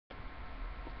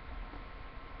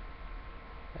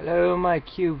Hello, my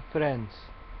cube friends.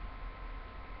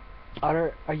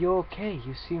 Are you okay?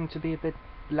 You seem to be a bit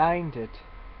blinded.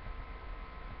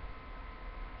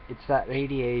 It's that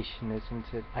radiation,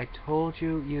 isn't it? I told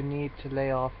you you need to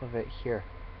lay off of it. Here,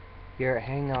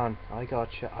 hang on. I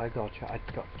got you. I got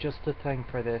just the thing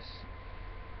for this.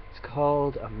 It's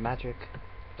called a magic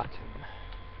button.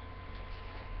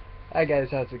 Hi guys,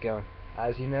 how's it going?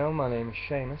 As you know, my name is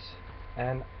Seamus,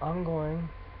 and I'm going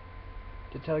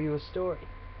to tell you a story.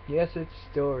 Yes, it's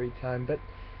story time, but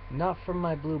not from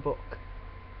my blue book.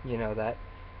 You know, that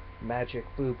magic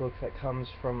blue book that comes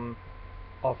from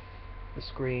off the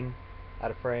screen,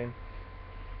 out of frame,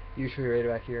 usually right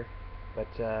back here. But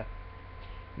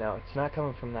no, it's not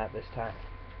coming from that this time.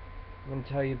 I'm going to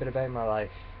tell you a bit about my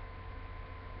life.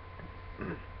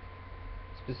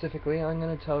 Specifically, I'm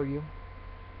going to tell you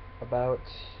about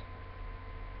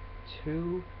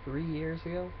 3 years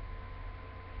ago.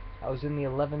 I was in the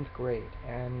 11th grade,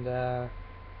 and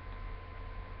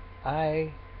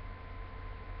I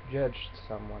judged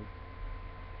someone.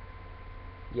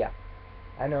 Yeah,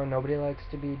 I know nobody likes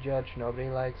to be judged, nobody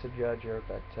likes a judger,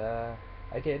 but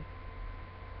I did.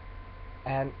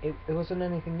 And it wasn't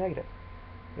anything negative,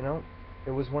 you know?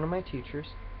 It was one of my teachers,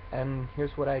 and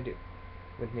here's what I do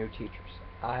with new teachers.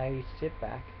 I sit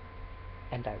back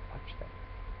and I watch them.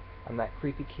 I'm that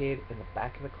creepy kid in the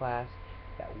back of the class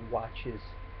that watches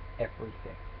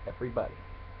everything, everybody.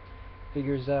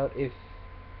 Figures out if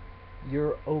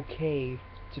you're okay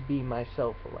to be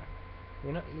myself around.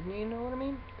 You know what I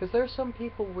mean? Because there's some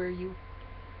people where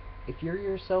if you're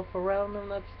yourself around them,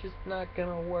 that's just not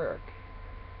gonna work.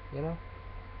 You know?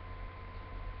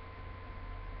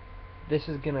 This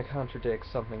is gonna contradict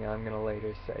something I'm gonna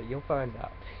later say. You'll find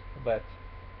out. But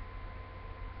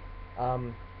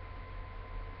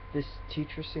this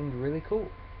teacher seemed really cool,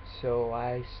 so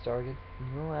I started,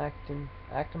 acting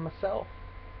myself.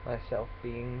 Myself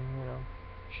being,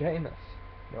 Seamus.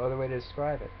 No other way to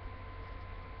describe it.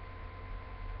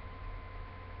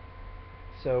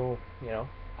 So,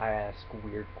 I ask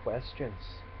weird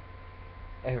questions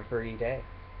every day,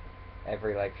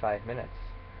 every like 5 minutes.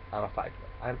 I'm a five.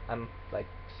 I'm like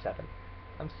 7.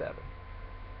 I'm 7,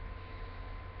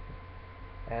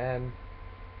 and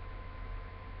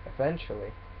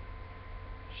eventually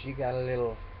she got a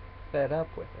little fed up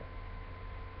with it,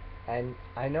 and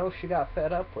I know she got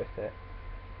fed up with it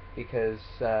because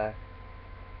I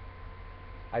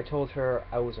told her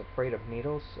I was afraid of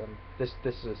needles. This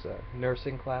is a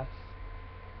nursing class.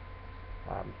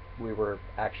 We were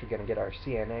actually going to get our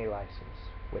CNA license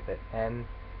with it, and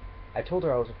I told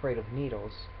her I was afraid of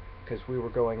needles because we were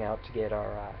going out to get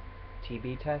our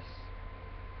TB tests,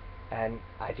 and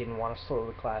I didn't want to slow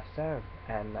the class down.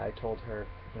 And I told her,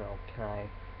 can I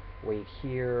wait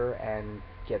here and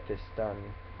get this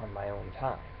done on my own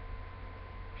time?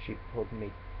 She pulled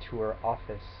me to her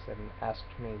office and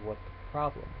asked me what the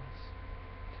problem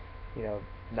was.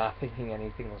 Not thinking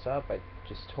anything was up, I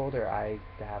just told her I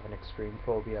have an extreme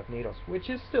phobia of needles, which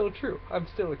is still true. I'm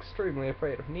still extremely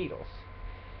afraid of needles.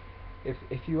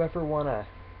 If you ever wanna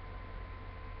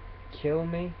kill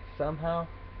me somehow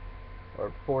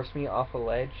or force me off a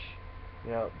ledge,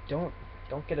 don't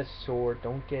get a sword,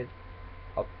 don't get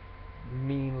a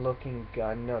mean-looking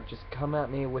gun. No, just come at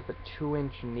me with a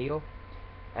 2-inch needle,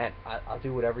 and I'll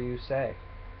do whatever you say.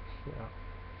 You know.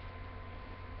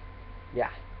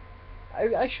 Yeah.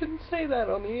 I shouldn't say that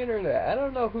on the internet. I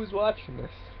don't know who's watching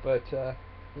this, but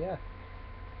yeah.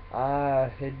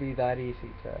 It'd be that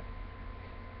easy to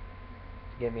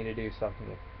get me to do something.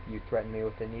 If you threaten me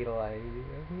with a needle,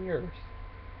 I'm yours.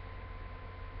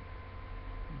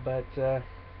 But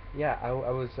yeah, I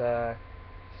was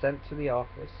sent to the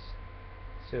office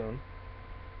soon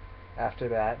after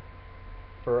that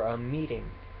for a meeting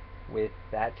with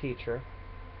that teacher,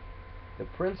 the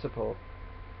principal,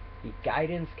 the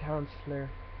guidance counselor,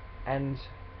 and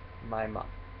my mom.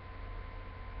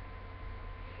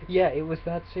 Yeah, it was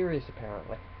that serious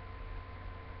apparently.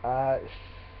 Uh,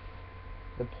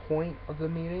 the point of the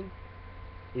meeting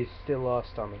is still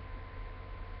lost on me.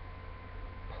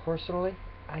 Personally,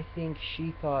 I think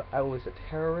she thought I was a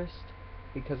terrorist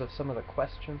because of some of the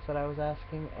questions that I was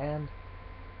asking, and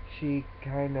she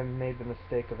kind of made the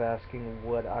mistake of asking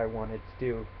what I wanted to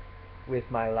do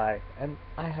with my life. And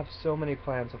I have so many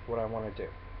plans of what I want to do.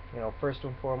 First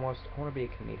and foremost, I want to be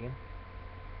a comedian.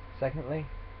 Secondly,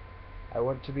 I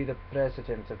want to be the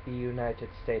President of the United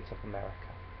States of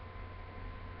America,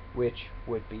 which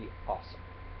would be awesome.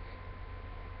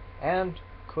 And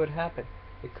could happen.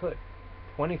 It could.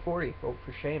 2040, vote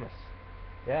for Seamus.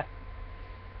 Yeah.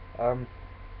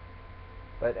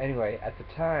 But anyway, at the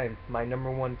time, my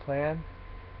number one plan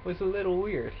was a little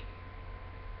weird.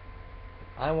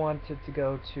 I wanted to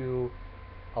go to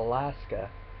Alaska.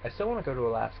 I still want to go to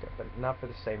Alaska, but not for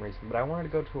the same reason. But I wanted to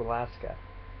go to Alaska,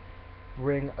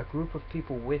 bring a group of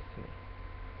people with me,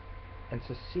 and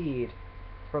secede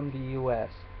from the U.S.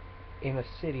 in a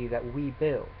city that we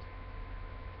build,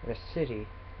 in a city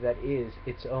that is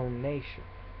its own nation,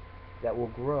 that will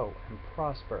grow and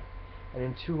prosper, and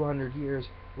in 200 years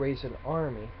raise an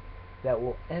army that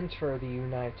will enter the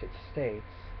United States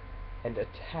and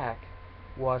attack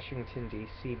Washington,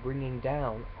 D.C., bringing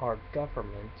down our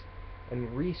government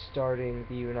and restarting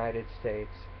the United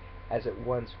States as it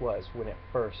once was when it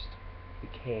first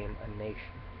became a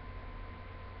nation.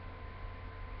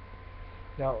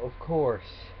 Now, of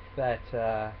course,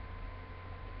 that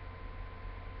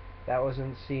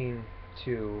wasn't seen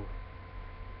to...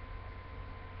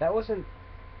 that wasn't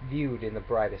viewed in the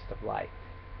brightest of light,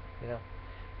 you know?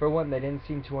 For one, they didn't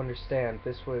seem to understand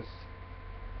this was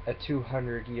a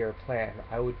 200-year plan.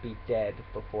 I would be dead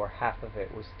before half of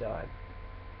it was done.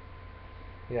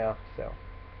 You know, so...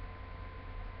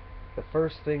 the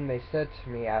first thing they said to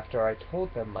me after I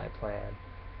told them my plan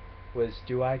was,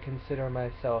 do I consider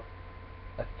myself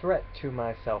a threat to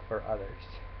myself or others?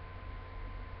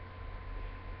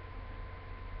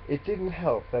 It didn't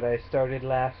help that I started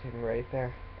laughing right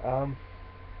there.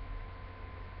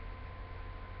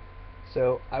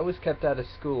 So I was kept out of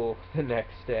school the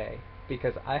next day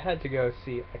because I had to go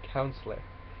see a counselor,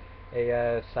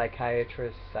 a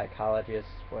psychiatrist, psychologist,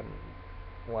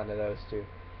 one of those two,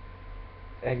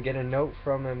 and get a note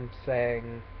from him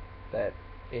saying that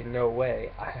in no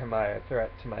way am I a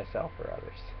threat to myself or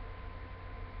others.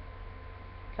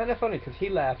 Kind of funny because he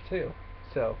laughed too,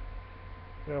 so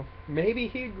you know, maybe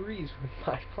he agrees with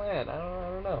my plan. I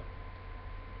don't know.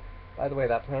 By the way,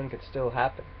 that plan could still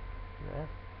happen. Yeah.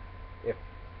 If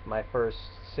my first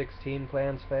 16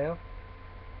 plans fail,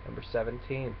 number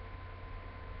 17.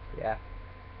 Yeah.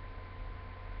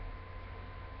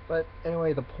 But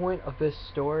anyway, the point of this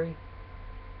story,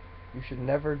 you should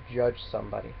never judge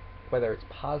somebody. Whether it's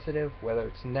positive, whether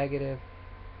it's negative,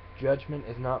 judgment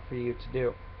is not for you to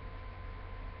do.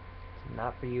 It's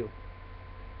not for you.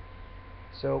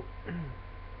 So,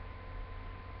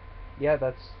 yeah,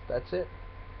 that's it.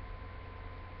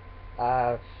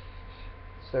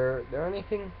 Is there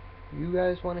anything you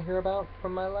guys want to hear about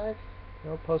from my life?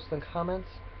 You know, post in the comments.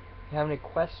 If you have any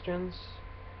questions,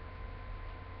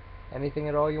 anything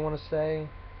at all you want to say,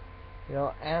 you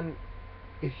know, and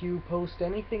if you post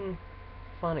anything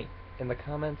funny in the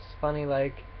comments, funny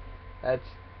like that's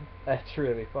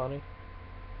really funny,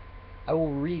 I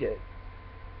will read it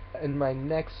in my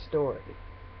next story.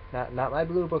 Not my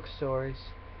blue book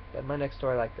stories, but my next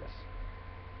story like this.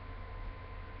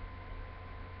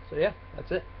 So yeah,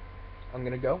 that's it. I'm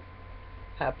gonna go.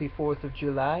 Happy 4th of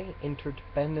July,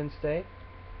 Interdependence Day.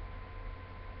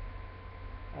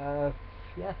 Yeah.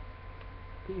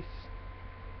 Peace.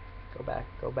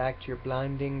 Go back to your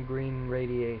blinding green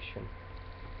radiation.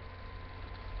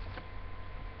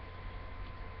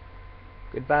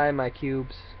 Goodbye, my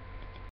cubes.